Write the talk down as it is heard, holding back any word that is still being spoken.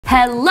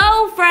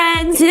Hello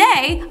friends!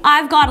 Today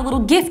I've got a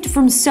little gift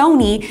from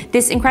Sony,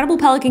 this incredible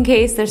Pelican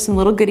case. There's some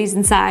little goodies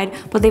inside,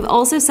 but they've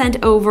also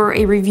sent over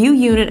a review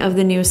unit of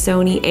the new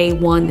Sony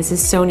A1. This is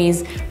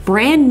Sony's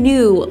brand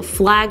new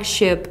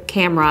flagship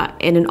camera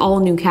in an all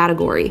new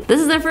category.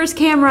 This is their first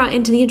camera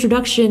into the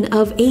introduction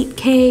of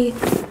 8K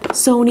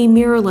Sony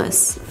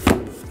mirrorless.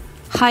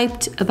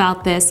 Hyped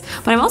about this,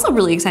 but I'm also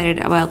really excited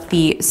about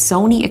the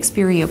Sony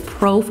Xperia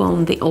Pro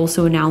phone they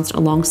also announced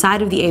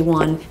alongside of the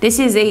A1. This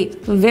is a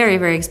very,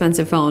 very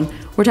expensive phone.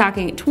 We're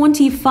talking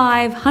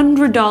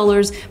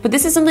 $2,500, but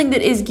this is something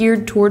that is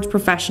geared towards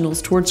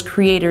professionals, towards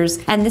creators,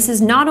 and this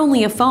is not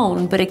only a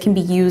phone, but it can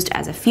be used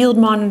as a field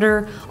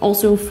monitor,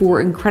 also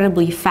for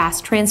incredibly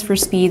fast transfer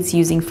speeds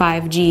using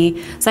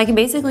 5G. So I can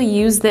basically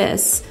use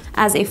this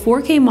as a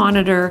 4K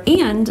monitor,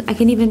 and I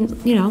can even,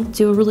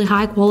 do a really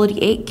high quality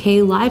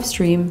 8K live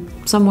stream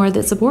somewhere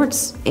that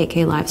supports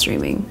 8K live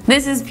streaming.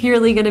 This is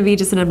purely gonna be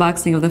just an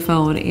unboxing of the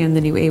phone and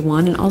the new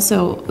A1, and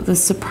also the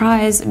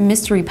surprise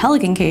mystery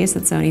Pelican case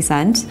that Sony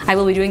sent. I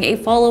will be doing a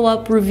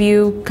follow-up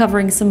review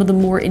covering some of the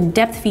more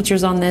in-depth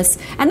features on this,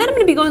 and then I'm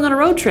gonna be going on a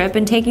road trip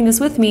and taking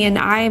this with me, and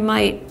I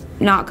might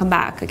not come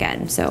back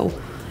again, so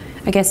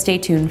I guess stay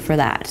tuned for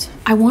that.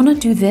 I wanna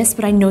do this,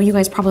 but I know you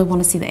guys probably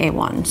wanna see the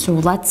A1, so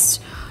let's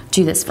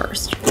do this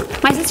first.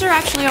 My sister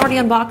actually already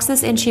unboxed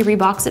this and she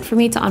reboxed it for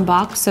me to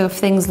unbox, so if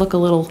things look a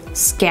little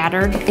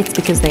scattered, it's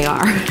because they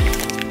are.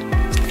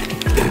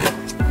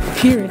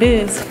 Here it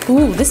is.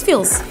 Ooh, this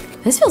feels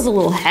a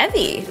little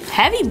heavy.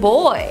 Heavy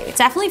boy. It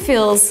definitely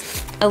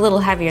feels a little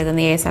heavier than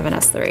the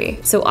A7S III.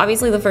 So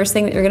obviously the first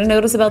thing that you're gonna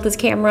notice about this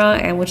camera,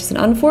 and which is an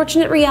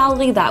unfortunate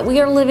reality that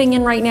we are living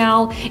in right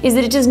now, is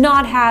that it does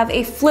not have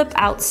a flip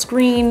out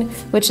screen,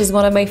 which is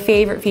one of my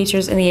favorite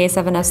features in the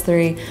A7S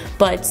III,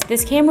 but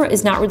this camera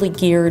is not really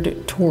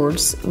geared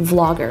towards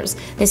vloggers.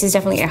 This is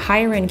definitely a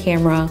higher end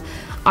camera.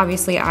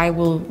 Obviously, I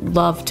will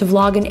love to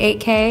vlog in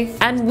 8K,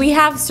 and we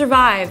have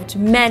survived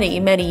many,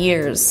 many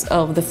years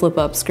of the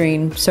flip-up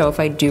screen, so if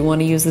I do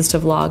want to use this to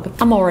vlog,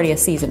 I'm already a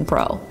seasoned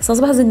pro. This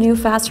also has a new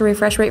faster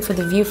refresh rate for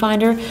the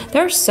viewfinder.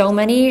 There are so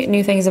many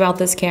new things about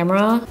this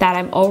camera that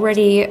I'm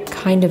already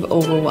kind of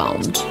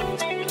overwhelmed.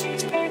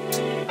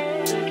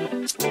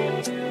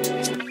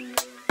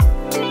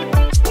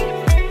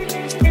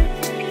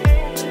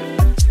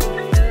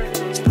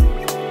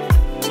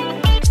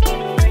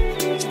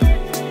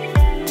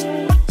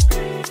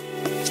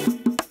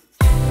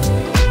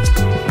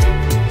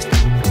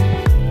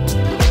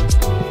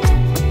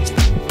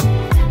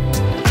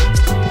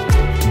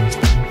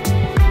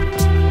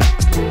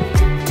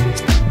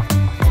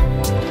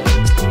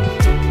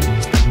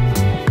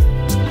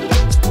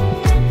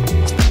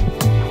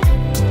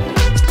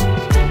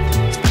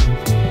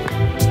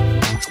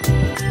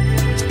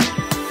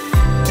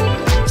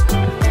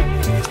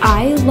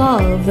 I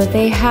love that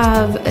they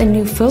have a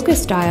new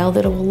focus dial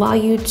that will allow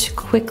you to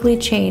quickly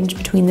change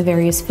between the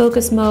various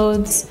focus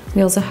modes.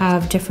 We also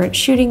have different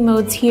shooting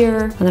modes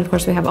here. And then of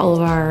course we have all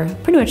of our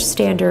pretty much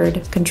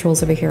standard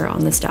controls over here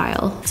on this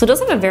dial. So it does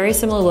have a very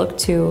similar look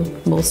to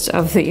most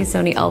of the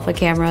Sony Alpha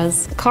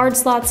cameras. Card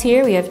slots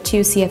here, we have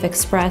two CF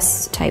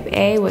Express Type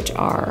A, which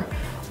are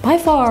by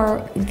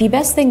far the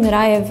best thing that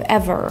I have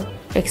ever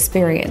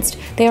experienced.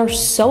 They are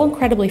so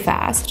incredibly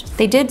fast.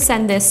 They did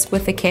send this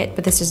with the kit,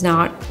 but this does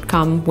not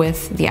come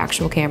with the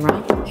actual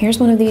camera. Here's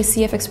one of these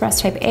CF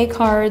Express Type A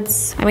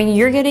cards. I mean,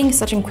 you're getting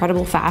such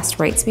incredible fast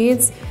write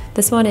speeds.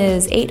 This one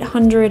is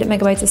 800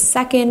 megabytes a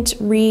second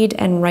read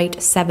and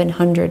write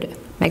 700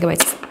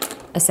 megabytes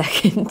a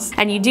second.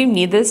 And you do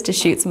need this to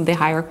shoot some of the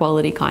higher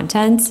quality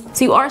content.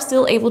 So you are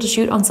still able to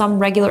shoot on some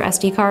regular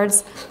SD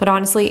cards, but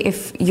honestly,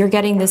 if you're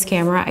getting this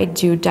camera, I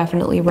do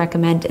definitely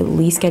recommend at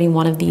least getting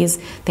one of these.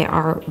 They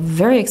are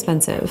very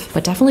expensive,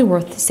 but definitely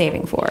worth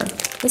saving for.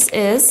 This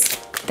is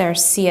their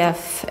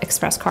CF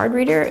Express card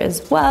reader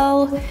as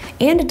well,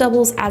 and it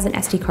doubles as an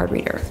SD card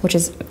reader, which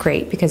is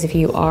great because if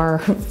you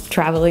are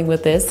traveling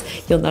with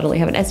this, you'll not only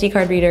have an SD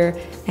card reader,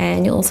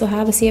 and you'll also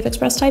have a CF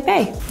Express Type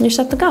A, and you're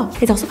set to go.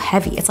 It's also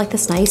heavy. It's like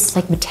this nice,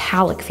 like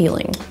metallic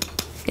feeling.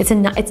 It's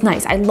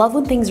nice. I love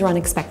when things are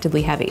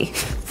unexpectedly heavy.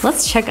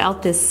 Let's check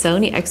out this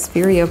Sony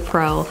Xperia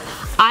Pro.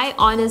 I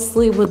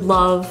honestly would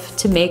love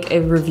to make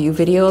a review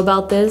video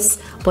about this,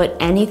 but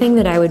anything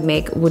that I would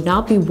make would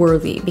not be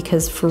worthy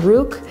because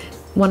Farouk,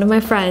 one of my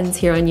friends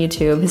here on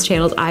YouTube, his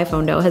channel's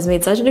iPhone Do, has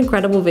made such an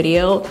incredible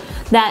video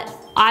that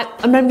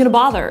I'm not even gonna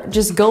bother.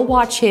 Just go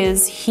watch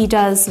his. He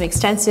does some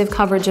extensive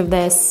coverage of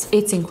this.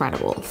 It's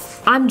incredible.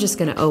 I'm just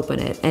gonna open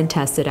it and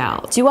test it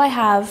out. Do I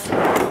have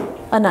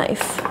a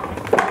knife?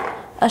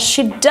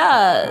 She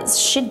does.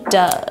 She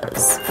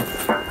does.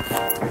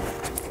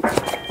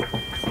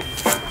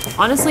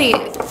 Honestly,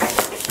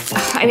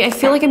 I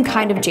feel like I'm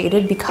kind of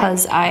jaded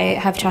because I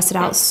have tested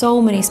out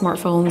so many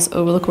smartphones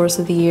over the course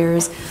of the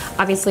years.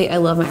 Obviously, I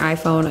love my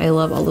iPhone. I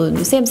love all the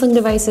new Samsung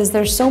devices.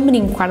 There's so many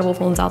incredible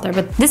phones out there,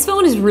 but this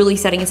phone is really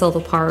setting itself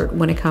apart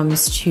when it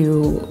comes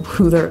to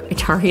who they're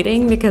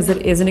targeting because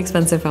it is an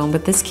expensive phone,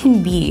 but this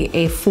can be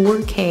a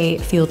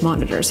 4K field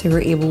monitor. So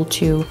you're able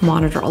to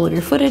monitor all of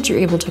your footage, you're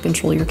able to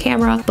control your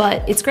camera,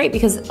 but it's great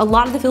because a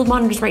lot of the field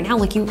monitors right now,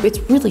 like it's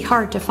really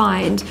hard to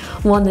find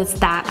one that's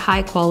that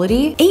high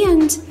quality.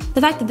 And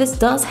the fact that this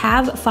does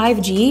have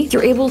 5G,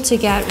 you're able to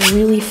get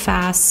really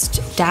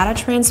fast data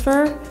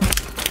transfer.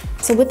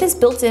 So with this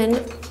built-in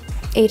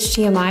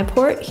HDMI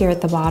port here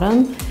at the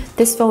bottom,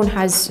 this phone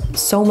has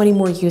so many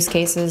more use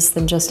cases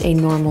than just a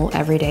normal,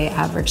 everyday,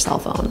 average cell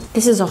phone.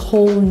 This is a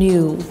whole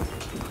new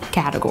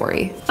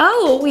category.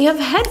 Oh, we have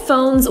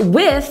headphones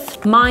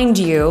with, mind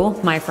you,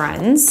 my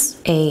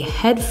friends, a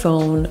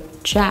headphone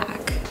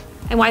jack.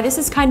 And why this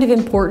is kind of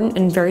important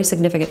and very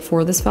significant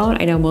for this phone,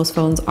 I know most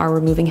phones are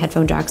removing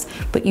headphone jacks,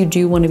 but you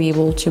do want to be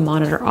able to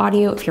monitor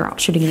audio if you're out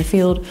shooting in the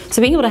field.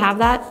 So being able to have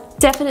that,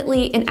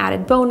 definitely an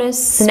added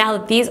bonus. So now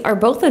that these are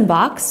both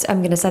unboxed,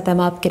 I'm gonna set them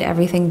up, get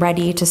everything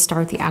ready to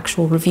start the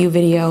actual review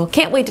video.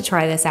 Can't wait to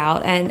try this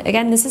out. And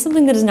again, this is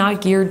something that is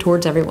not geared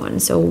towards everyone.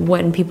 So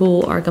when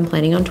people are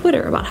complaining on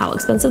Twitter about how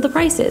expensive the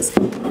price is,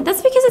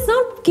 that's because it's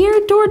not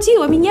geared towards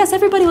you. I mean, yes,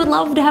 everybody would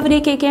love to have an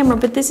 8K camera,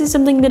 but this is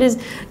something that is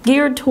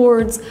geared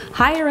towards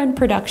higher end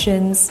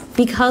productions.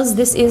 Because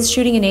this is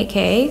shooting in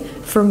 8K,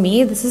 for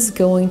me, this is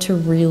going to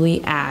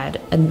really add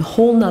a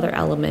whole nother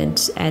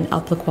element and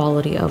up the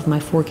quality of my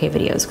 4K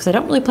videos, because I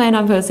don't really plan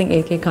on posting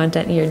 8K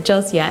content here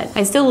just yet.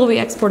 I still will be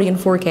exporting in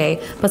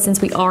 4K, but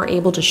since we are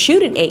able to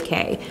shoot in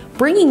 8K,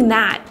 bringing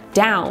that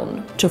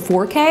down to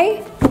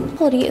 4K,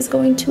 quality is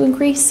going to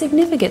increase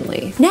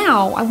significantly.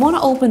 Now, I want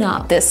to open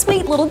up this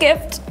sweet little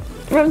gift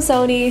from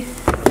Sony.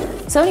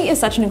 Sony is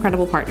such an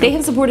incredible partner. They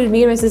have supported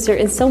me and my sister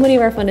in so many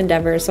of our fun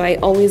endeavors, so I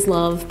always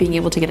love being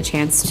able to get a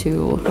chance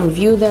to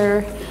review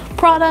their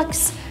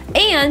products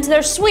and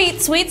their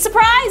sweet, sweet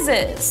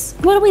surprises.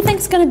 What do we think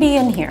is gonna be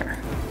in here?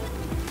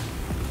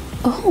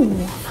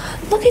 Oh,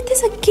 look at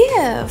this, a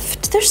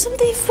gift. There's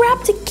somebody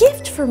wrapped a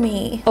gift for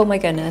me. Oh my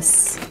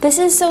goodness. This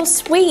is so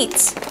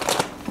sweet.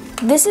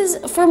 This is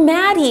for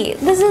Maddie.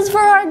 This is for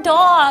our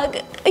dog.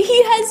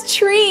 He has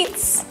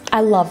treats.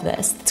 I love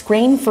this. It's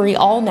grain-free,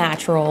 all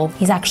natural.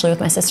 He's actually with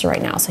my sister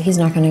right now, so he's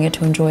not gonna get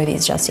to enjoy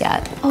these just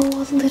yet. Oh,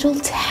 a little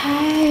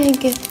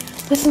tag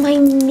with my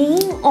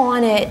name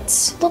on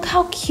it. Look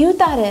how cute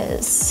that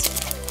is.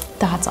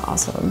 That's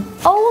awesome.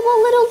 Oh, a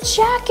little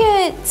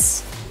jacket,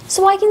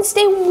 so I can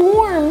stay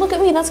warm. Look at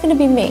me, that's gonna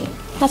be me.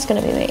 That's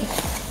gonna be me.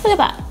 Look at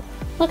that,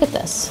 look at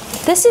this.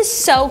 This is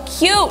so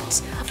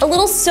cute. A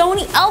little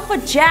Sony Alpha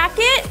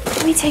jacket.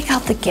 Let me take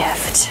out the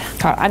gift.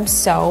 God, I'm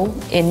so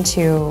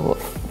into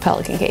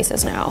Pelican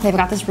cases now. They've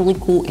got this really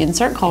cool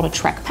insert called a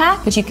Trek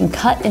Pack, which you can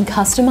cut and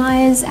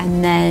customize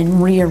and then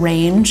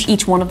rearrange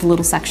each one of the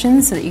little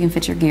sections so that you can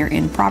fit your gear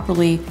in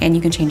properly and you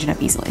can change it up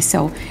easily.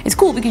 So it's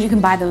cool because you can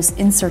buy those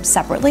inserts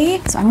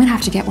separately. So I'm gonna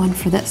have to get one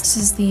for this. This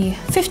is the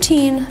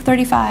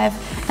 1535,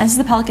 and this is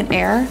the Pelican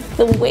Air.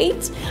 The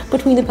weight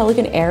between the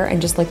Pelican Air and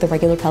just like the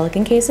regular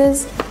Pelican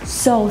cases,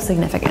 so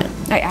significant.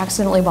 I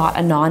accidentally bought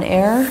a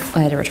non-Air. I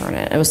had to return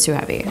it. It was too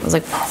heavy. I was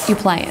like, you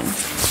playing?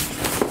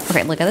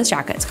 Okay, look at this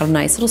jacket. It's got a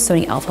nice little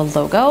Sony Alpha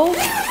logo.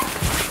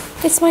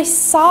 It's my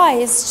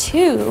size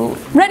too.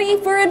 Ready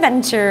for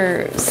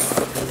adventures.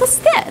 What's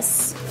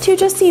this? To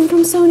Justine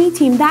from Sony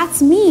team,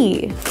 that's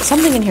me.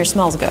 Something in here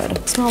smells good.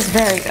 It smells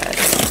very good.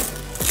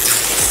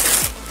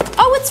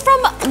 Oh, it's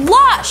from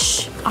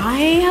Lush.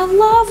 I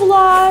love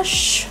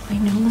Lush. I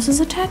know this is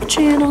a tech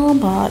channel,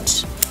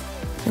 but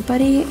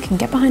everybody can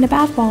get behind a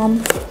bath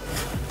bomb.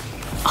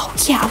 Oh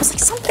yeah, I was like,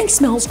 something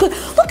smells good.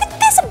 Look at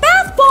this, a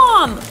bath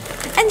bomb!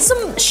 And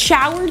some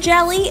shower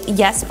jelly,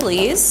 yes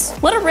please.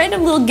 What a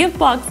random little gift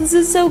box, this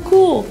is so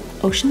cool.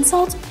 Ocean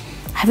salt?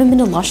 I haven't been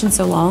to Lush in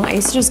so long. I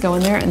used to just go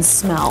in there and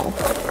smell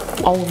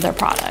all of their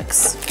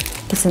products.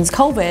 But since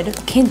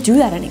COVID, can't do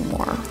that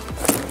anymore.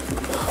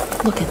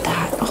 Look at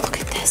that, oh look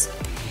at this.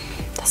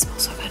 That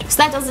smells so good.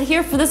 So that does it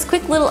here for this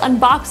quick little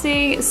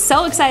unboxing.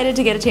 So excited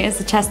to get a chance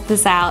to test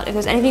this out. If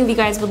there's anything that you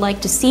guys would like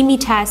to see me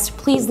test,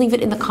 please leave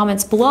it in the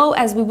comments below,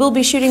 as we will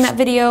be shooting that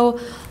video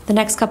the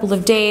next couple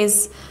of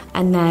days.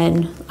 And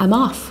then I'm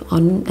off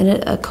on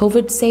a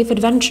COVID-safe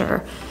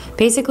adventure.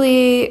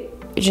 Basically,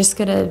 just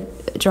gonna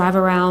drive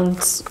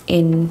around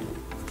in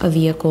a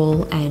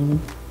vehicle and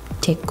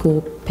take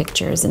cool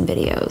pictures and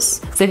videos.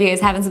 So if you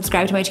guys haven't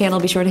subscribed to my channel,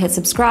 be sure to hit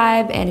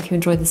subscribe. And if you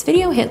enjoyed this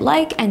video, hit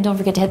like, and don't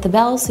forget to hit the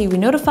bell so you'll be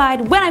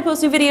notified when I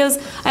post new videos.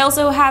 I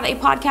also have a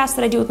podcast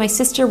that I do with my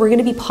sister. We're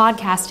gonna be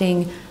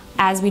podcasting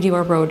as we do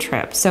our road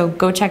trip. So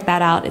go check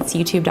that out. It's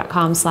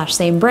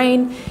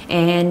youtube.com/samebrain.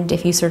 And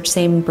if you search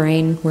Same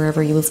Brain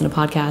wherever you listen to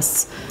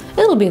podcasts,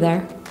 it'll be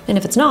there. And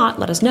if it's not,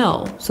 let us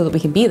know so that we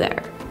can be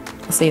there.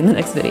 I'll see you in the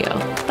next video.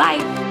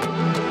 Bye.